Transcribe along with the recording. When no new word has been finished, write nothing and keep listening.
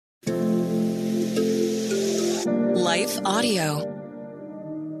Life Audio.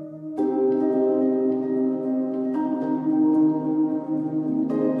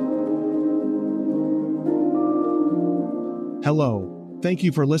 Hello. Thank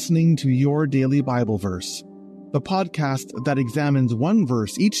you for listening to Your Daily Bible Verse, the podcast that examines one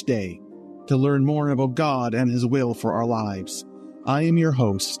verse each day to learn more about God and His will for our lives. I am your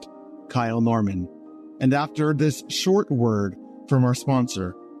host, Kyle Norman, and after this short word from our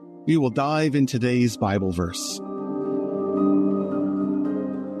sponsor, we will dive in today's Bible verse.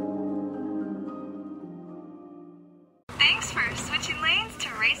 Thanks for switching lanes to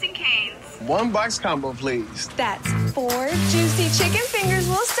Raising Cane's. One box combo, please. That's 4 juicy chicken fingers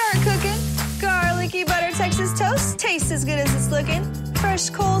we'll start cooking. Garlicky butter Texas toast tastes as good as it's looking.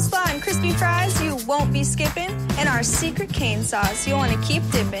 Fresh coleslaw and crispy fries you won't be skipping. And our secret cane sauce you'll want to keep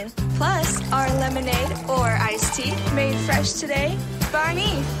dipping. Plus, our lemonade or iced tea made fresh today by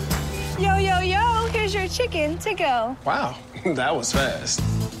me. Yo, yo, yo, here's your chicken to go. Wow, that was fast.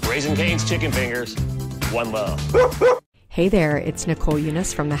 Raising Cane's Chicken Fingers. One love. Hey there, it's Nicole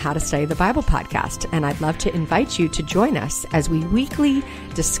Eunice from the How to Study the Bible podcast, and I'd love to invite you to join us as we weekly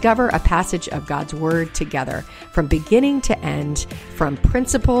discover a passage of God's Word together. From beginning to end, from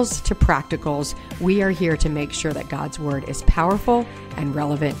principles to practicals, we are here to make sure that God's Word is powerful and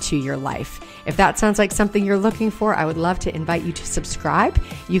relevant to your life. If that sounds like something you're looking for, I would love to invite you to subscribe.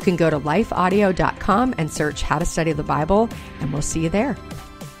 You can go to lifeaudio.com and search How to Study the Bible, and we'll see you there.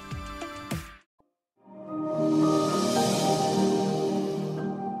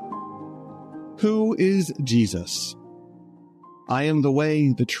 Who is Jesus? I am the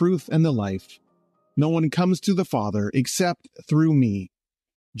way, the truth, and the life. No one comes to the Father except through me.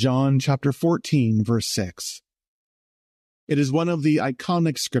 John chapter 14, verse 6. It is one of the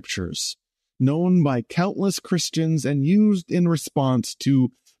iconic scriptures, known by countless Christians and used in response to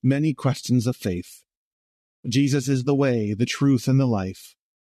many questions of faith. Jesus is the way, the truth, and the life.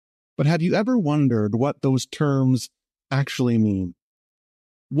 But have you ever wondered what those terms actually mean?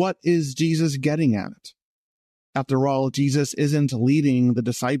 What is Jesus getting at? After all, Jesus isn't leading the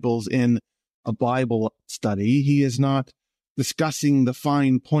disciples in a Bible study. He is not discussing the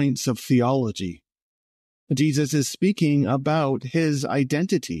fine points of theology. Jesus is speaking about his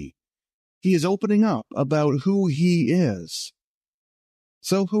identity. He is opening up about who he is.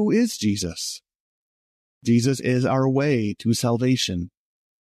 So who is Jesus? Jesus is our way to salvation.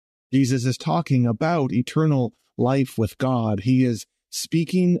 Jesus is talking about eternal life with God. He is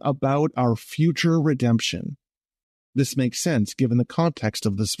speaking about our future redemption. This makes sense given the context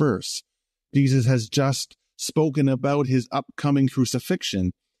of this verse. Jesus has just spoken about his upcoming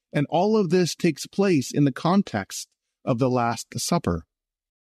crucifixion, and all of this takes place in the context of the Last Supper.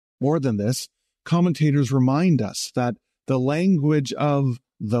 More than this, commentators remind us that the language of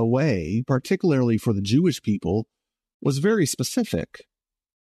the way, particularly for the Jewish people, was very specific.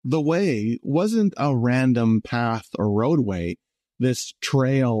 The way wasn't a random path or roadway, this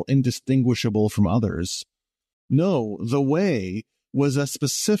trail indistinguishable from others. No, the way was a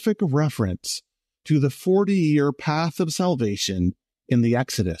specific reference to the 40-year path of salvation in the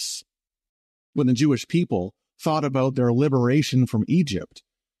Exodus. When the Jewish people thought about their liberation from Egypt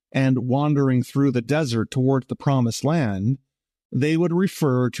and wandering through the desert towards the Promised Land, they would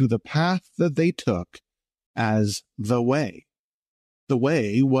refer to the path that they took as the way. The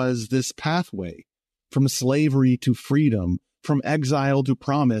way was this pathway from slavery to freedom, from exile to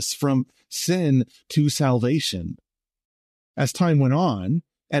promise, from sin to salvation. As time went on,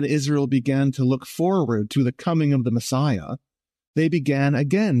 and Israel began to look forward to the coming of the Messiah, they began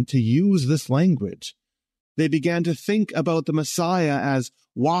again to use this language. They began to think about the Messiah as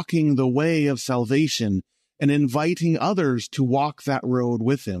walking the way of salvation and inviting others to walk that road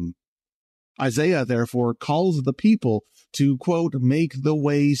with him. Isaiah, therefore, calls the people to, quote, make the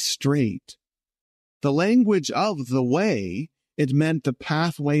way straight. The language of the way, it meant the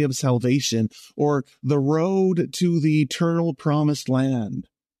pathway of salvation or the road to the eternal promised land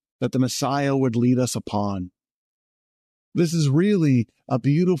that the Messiah would lead us upon. This is really a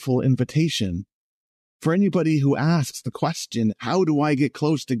beautiful invitation for anybody who asks the question, how do I get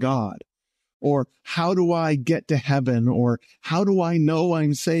close to God? Or how do I get to heaven? Or how do I know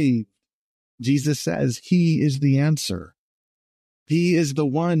I'm saved? Jesus says he is the answer. He is the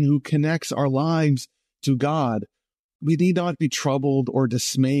one who connects our lives to God. We need not be troubled or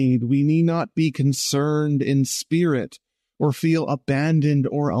dismayed. We need not be concerned in spirit or feel abandoned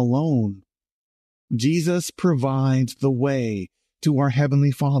or alone. Jesus provides the way to our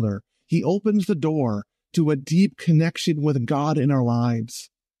Heavenly Father. He opens the door to a deep connection with God in our lives.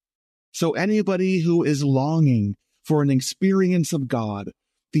 So anybody who is longing for an experience of God,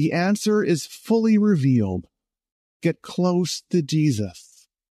 the answer is fully revealed Get close to Jesus.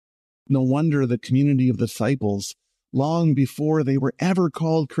 No wonder the community of disciples, long before they were ever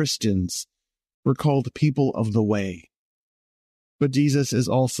called Christians, were called people of the way. But Jesus is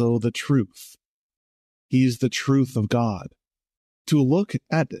also the truth. He is the truth of God. To look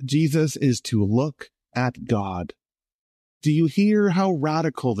at Jesus is to look at God. Do you hear how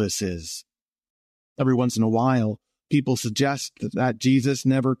radical this is? Every once in a while, people suggest that Jesus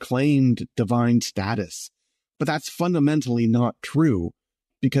never claimed divine status, but that's fundamentally not true,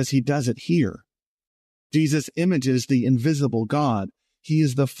 because he does it here. Jesus images the invisible God. He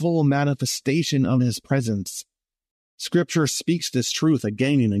is the full manifestation of his presence. Scripture speaks this truth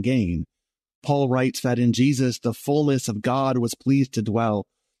again and again. Paul writes that in Jesus the fullness of God was pleased to dwell,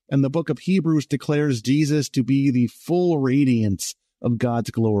 and the book of Hebrews declares Jesus to be the full radiance of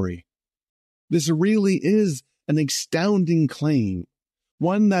God's glory. This really is an astounding claim,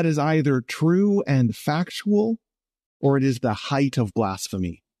 one that is either true and factual, or it is the height of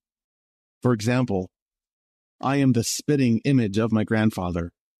blasphemy. For example, I am the spitting image of my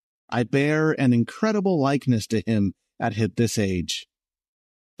grandfather. I bear an incredible likeness to him at this age.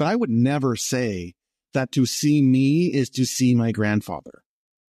 But I would never say that to see me is to see my grandfather.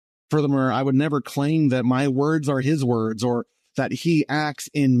 Furthermore, I would never claim that my words are his words or that he acts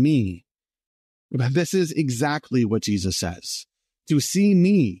in me. But this is exactly what Jesus says. To see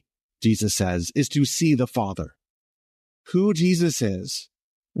me, Jesus says, is to see the Father. Who Jesus is,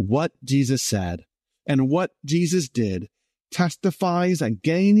 what Jesus said, and what Jesus did testifies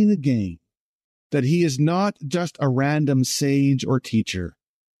again and again that he is not just a random sage or teacher.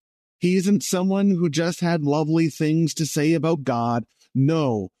 He isn't someone who just had lovely things to say about God.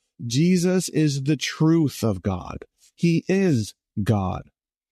 No, Jesus is the truth of God. He is God.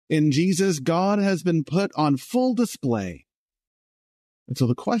 In Jesus, God has been put on full display. And so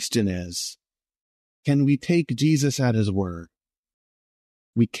the question is, can we take Jesus at his word?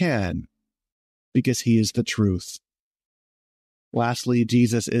 We can, because he is the truth. Lastly,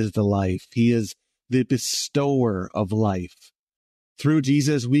 Jesus is the life. He is the bestower of life. Through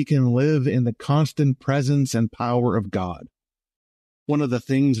Jesus, we can live in the constant presence and power of God. One of the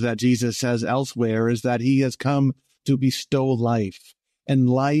things that Jesus says elsewhere is that he has come to bestow life, and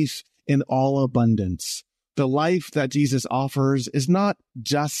life in all abundance. The life that Jesus offers is not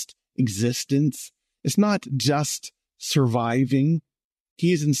just existence. It's not just surviving.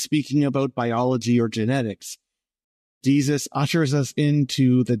 He isn't speaking about biology or genetics. Jesus ushers us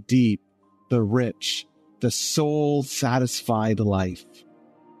into the deep, the rich, the soul-satisfied life.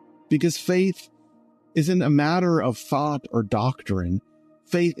 Because faith isn't a matter of thought or doctrine.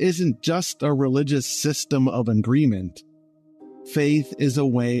 Faith isn't just a religious system of agreement. Faith is a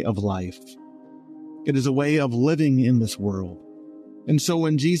way of life. It is a way of living in this world. And so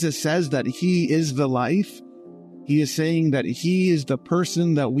when Jesus says that he is the life, he is saying that he is the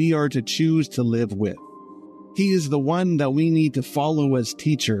person that we are to choose to live with. He is the one that we need to follow as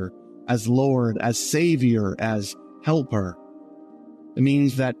teacher, as Lord, as Savior, as helper. It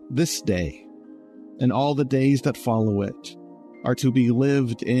means that this day and all the days that follow it are to be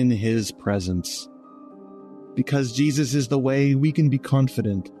lived in his presence. Because Jesus is the way, we can be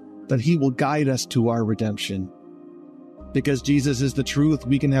confident that he will guide us to our redemption. Because Jesus is the truth,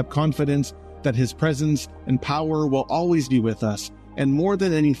 we can have confidence that his presence and power will always be with us. And more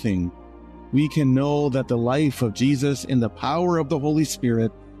than anything, we can know that the life of Jesus in the power of the Holy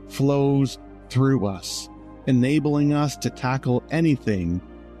Spirit flows through us, enabling us to tackle anything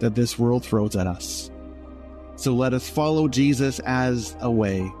that this world throws at us. So let us follow Jesus as a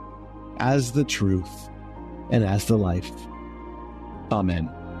way, as the truth, and as the life. Amen.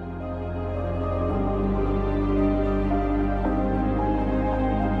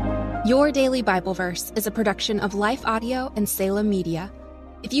 Your Daily Bible Verse is a production of Life Audio and Salem Media.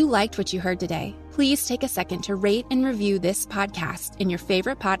 If you liked what you heard today, please take a second to rate and review this podcast in your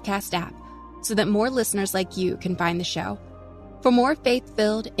favorite podcast app so that more listeners like you can find the show. For more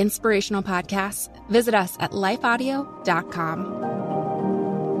faith-filled, inspirational podcasts, visit us at lifeaudio.com.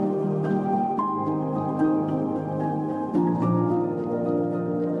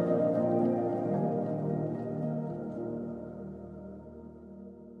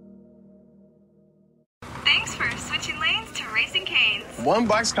 Thanks for switching lanes to Raising Cane's. One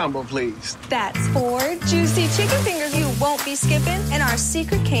box combo, please. That's 4 juicy chicken fingers you won't be skipping, and our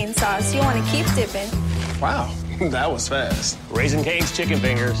secret cane sauce you want to keep dipping. Wow, that was fast. Raising Cane's chicken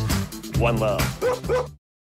fingers. One love.